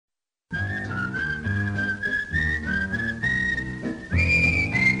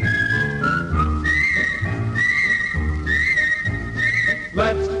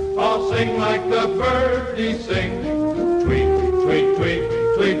sing like the birdies sing. Tweet, tweet, tweet,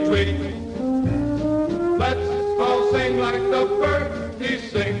 tweet, tweet. Let's all sing like the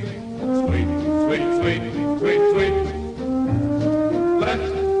birdies sing. Sweet, sweet, sweet, sweet, sweet. Let's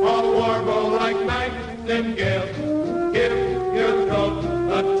all warble like nightingales. Give your throat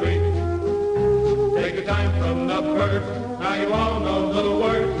a treat. Take a time from the birds. Now you all know the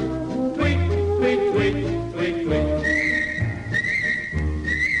words. Tweet, tweet, tweet, tweet, tweet.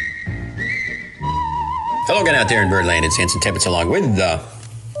 Hello again out there in Birdland. It's Hanson Tippett along with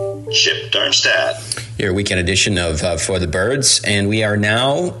Chip Darmstadt. Your weekend edition of For the Birds. And we are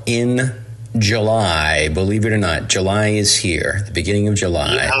now in July. Believe it or not, July is here. The beginning of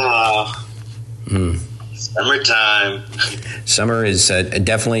July. Yeah. Summertime. Summer is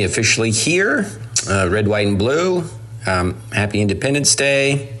definitely officially here. Red, white, and blue. Happy Independence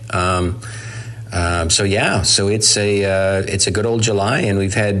Day. So it's a good old July, and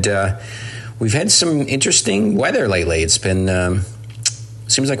we've had some interesting weather lately. It's been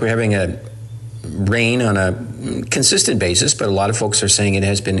seems like we're having a rain on a consistent basis, but a lot of folks are saying it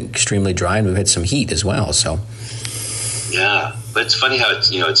has been extremely dry, and we've had some heat as well. So yeah, but it's funny how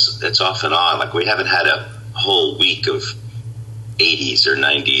it's off and on. Like we haven't had a whole week of 80s or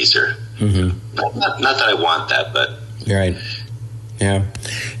 90s or not that I want that, but you're right. Yeah,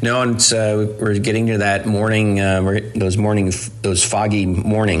 no, and we're getting to that morning. Those foggy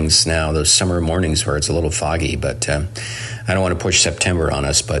mornings now. Those summer mornings where it's a little foggy. But I don't want to push September on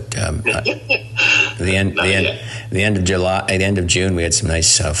us. But the end of July, at the end of June, we had some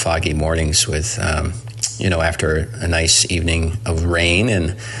nice foggy mornings with, after a nice evening of rain and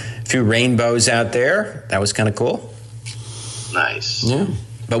a few rainbows out there. That was kind of cool. Nice. Yeah.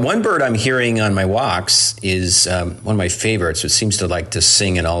 But one bird I'm hearing on my walks is one of my favorites. It seems to like to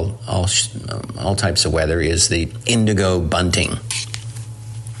sing in all types of weather. Is the Indigo Bunting.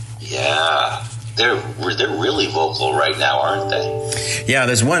 Yeah, they're really vocal right now, aren't they? Yeah,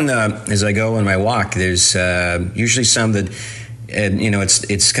 there's one as I go on my walk. There's usually some that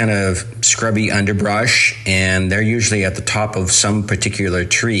it's kind of scrubby underbrush, and they're usually at the top of some particular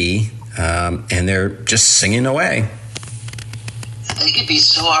tree, and they're just singing away. They could be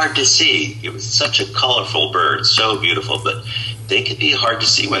so hard to see. It was such a colorful bird, so beautiful, but they could be hard to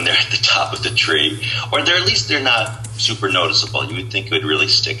see when they're at the top of the tree, or at least they're not super noticeable. You would think it would really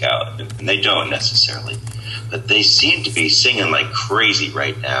stick out, and they don't necessarily. But they seem to be singing like crazy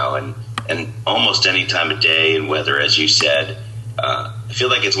right now, and almost any time of day and weather, as you said. I feel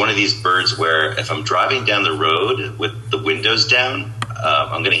like it's one of these birds where if I'm driving down the road with the windows down,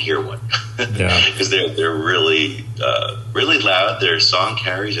 I'm going to hear one because they're really really loud. Their song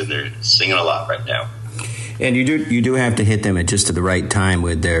carries, and they're singing a lot right now. And you do have to hit them at just the right time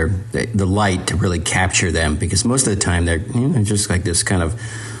with the light to really capture them, because most of the time they're just like this kind of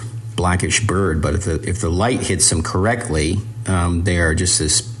blackish bird. But if the light hits them correctly, they are just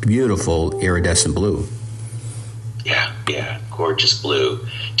this beautiful iridescent blue. Yeah, gorgeous blue.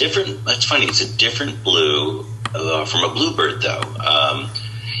 Different. That's funny. It's a different blue from a bluebird, though.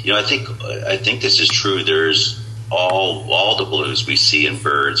 I think this is true. There's all the blues we see in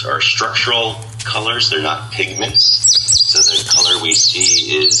birds are structural colors. They're not pigments. So the color we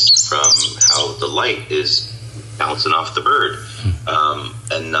see is from how the light is bouncing off the bird,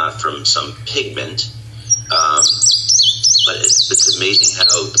 and not from some pigment. But it's amazing how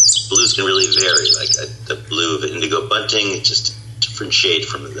the blues can really vary. Like the blue of Indigo Bunting, it's just a different shade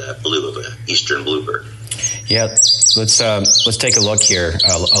from the blue of an eastern bluebird. Yeah, let's take a look here.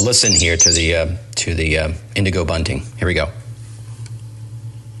 A listen here to the Indigo Bunting. Here we go.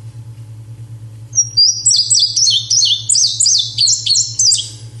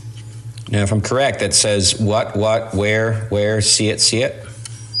 Now, if I'm correct, that says what, where, see it.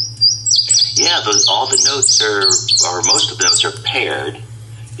 Yeah, all the notes or most of the notes are paired.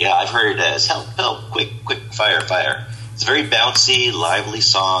 Yeah, I've heard it as help, quick, fire. It's a very bouncy, lively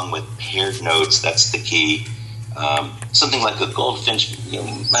song with paired notes. That's the key. Something like a goldfinch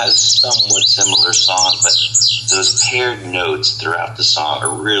has somewhat similar song, but those paired notes throughout the song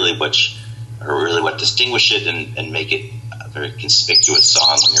are really what distinguish it and make it a very conspicuous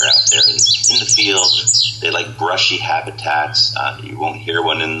song when you're out there in the field. They like brushy habitats. You won't hear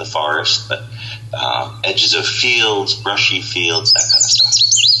one in the forest, but edges of fields, brushy fields, that kind of stuff.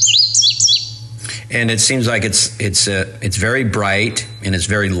 And it seems like it's very bright, and it's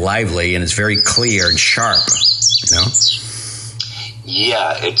very lively, and it's very clear and sharp.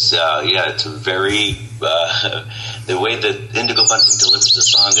 Yeah, it's a very the way that Indigo Bunting delivers the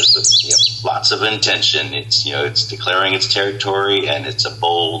song is with lots of intention. It's declaring its territory, and it's a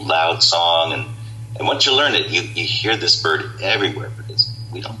bold, loud song. And once you learn it, you hear this bird everywhere because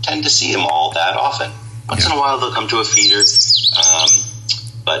we we don't tend to see them all that often. Once in a while, they'll come to a feeder.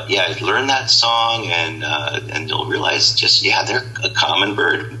 But yeah, learn that song, and you'll realize they're a common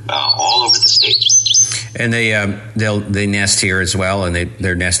bird all over the state. And they nest here as well, and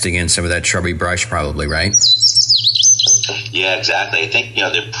they're nesting in some of that shrubby brush, probably, right? Yeah, exactly. I think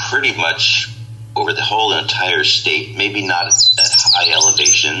they're pretty much over the whole entire state. Maybe not at high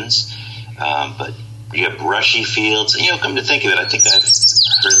elevations, but you have brushy fields. And, come to think of it, I think I've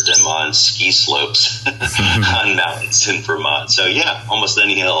heard them on ski slopes on mountains in Vermont. So yeah, almost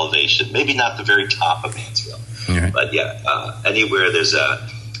any elevation. Maybe not the very top of Mansfield, right. But yeah, anywhere there's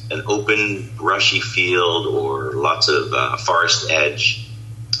an open brushy field or lots of forest edge.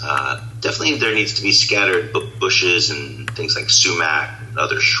 Definitely there needs to be scattered bushes and things like sumac and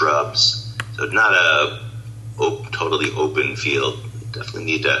other shrubs. So not a totally open field. Definitely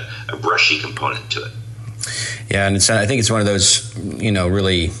need a brushy component to it. Yeah, and I think it's one of those,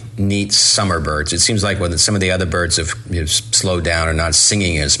 really neat summer birds. It seems like when some of the other birds have slowed down or not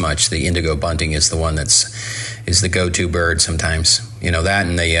singing as much, the indigo bunting is the one is the go-to bird sometimes. That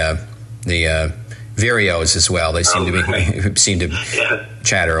and the vireos as well. They seem to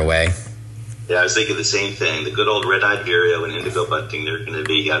chatter away. Yeah, I was thinking the same thing. The good old red-eyed vireo and indigo bunting, they're going to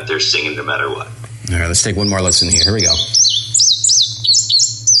be out there singing no matter what. All right, let's take one more listen here. Here we go.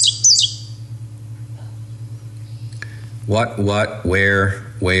 What,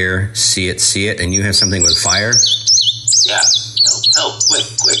 where, see it, and you have something with fire? Yeah. No, quick,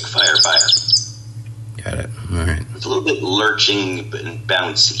 fire. Got it. All right. It's a little bit lurching and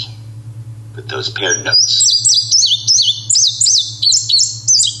bouncy with those paired notes.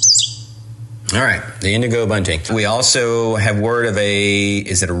 All right, the indigo bunting. We also have word of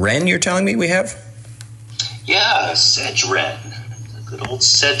is it a wren you're telling me we have? Yeah, sedge wren. Good old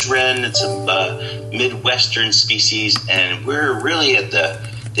sedge wren. It's a Midwestern species, and we're really at the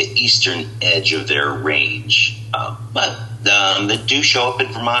eastern edge of their range. But they do show up in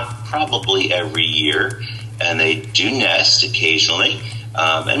Vermont probably every year, and they do nest occasionally.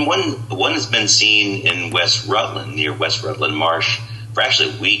 And one has been seen in West Rutland, near West Rutland Marsh, for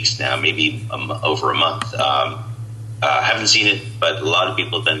actually weeks now, maybe over a month. Haven't seen it, but a lot of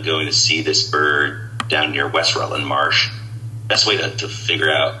people have been going to see this bird down near West Rutland Marsh. Best way to figure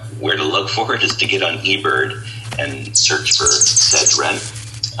out where to look for it is to get on eBird and search for sedge wren.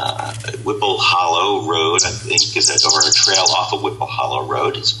 Whipple Hollow Road, I think, or a trail off of Whipple Hollow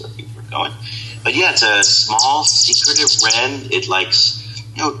Road is where people are going. But yeah, it's a small, secretive wren. It likes,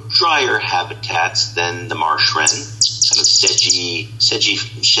 drier habitats than the marsh wren, kind of sedgy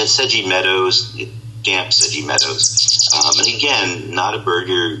meadows, damp, sedgy meadows. And again, not a bird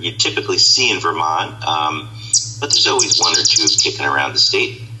you typically see in Vermont, but there's always one or two kicking around the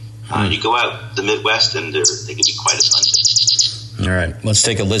state. You go out the Midwest, and they can be quite abundant. All right, let's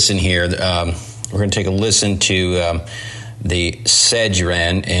take a listen here. We're going to take a listen to the sedge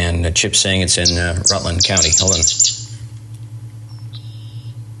wren, and Chip's saying it's in Rutland County. Hold on.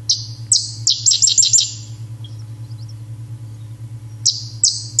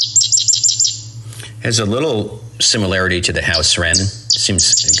 Has a little similarity to the house wren.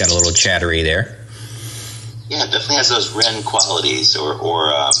 Seems got a little chattery there. Yeah, it definitely has those wren qualities, or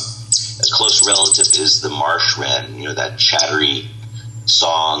a close relative is the marsh wren. That chattery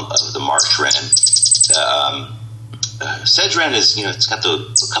song of the marsh wren. Sedge wren is, it's got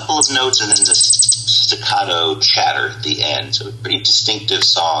a couple of notes and then the staccato chatter at the end. So a pretty distinctive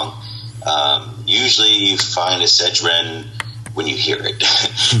song. Usually you find a sedge wren when you hear it.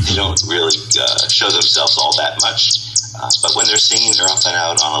 They don't really show themselves all that much. But when they're singing, they're often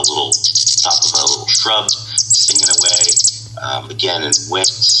out on top of a little shrub, singing away. Again, in wet,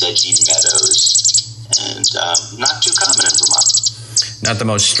 sedgy meadows, and not too common in Vermont. Not the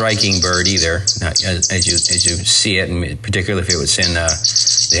most striking bird either. As you see it, and particularly if it was in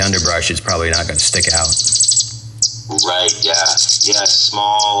the underbrush, it's probably not going to stick out. Right, yeah.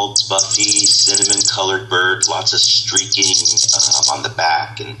 Small, buffy, cinnamon-colored bird, lots of streaking on the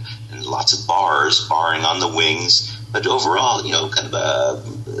back, and lots of barring on the wings. But overall, kind of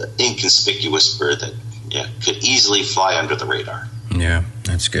a inconspicuous bird that could easily fly under the radar. Yeah,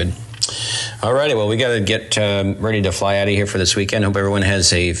 that's good. All righty, well, we got to get ready to fly out of here for this weekend. Hope everyone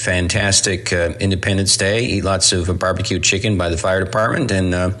has a fantastic Independence Day. Eat lots of barbecue chicken by the fire department,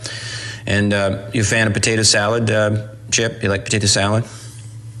 and you a fan of potato salad, Chip? You like potato salad?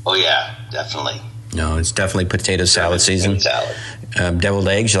 Oh yeah, definitely. No, it's definitely potato salad season. Salad. Deviled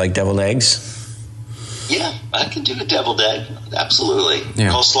eggs. You like deviled eggs? Yeah, I can do a deviled egg. Absolutely.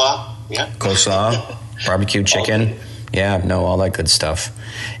 Yeah. Coleslaw. Yeah. Coleslaw, barbecue chicken. Yeah, no, all that good stuff.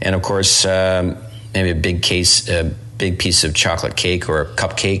 And of course, maybe a big big piece of chocolate cake or a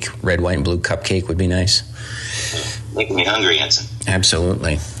cupcake, red, white, and blue cupcake would be nice. Making me hungry, Ensign.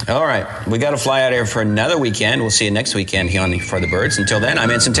 Absolutely. All right. We got to fly out here for another weekend. We'll see you next weekend here on For the Birds. Until then, I'm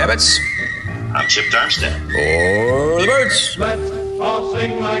Ensign Tibbetts. I'm Chip Darmstadt. For the Birds. Let's all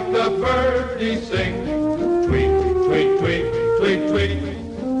sing like the birdies sing. Tweet, tweet, tweet, tweet, tweet.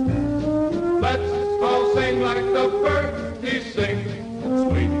 Let's all sing like the birdies sing.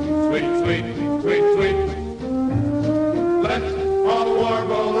 Sweet, sweet, sweet, sweet, sweet. Let's all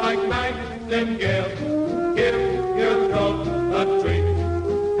warble like nightingales.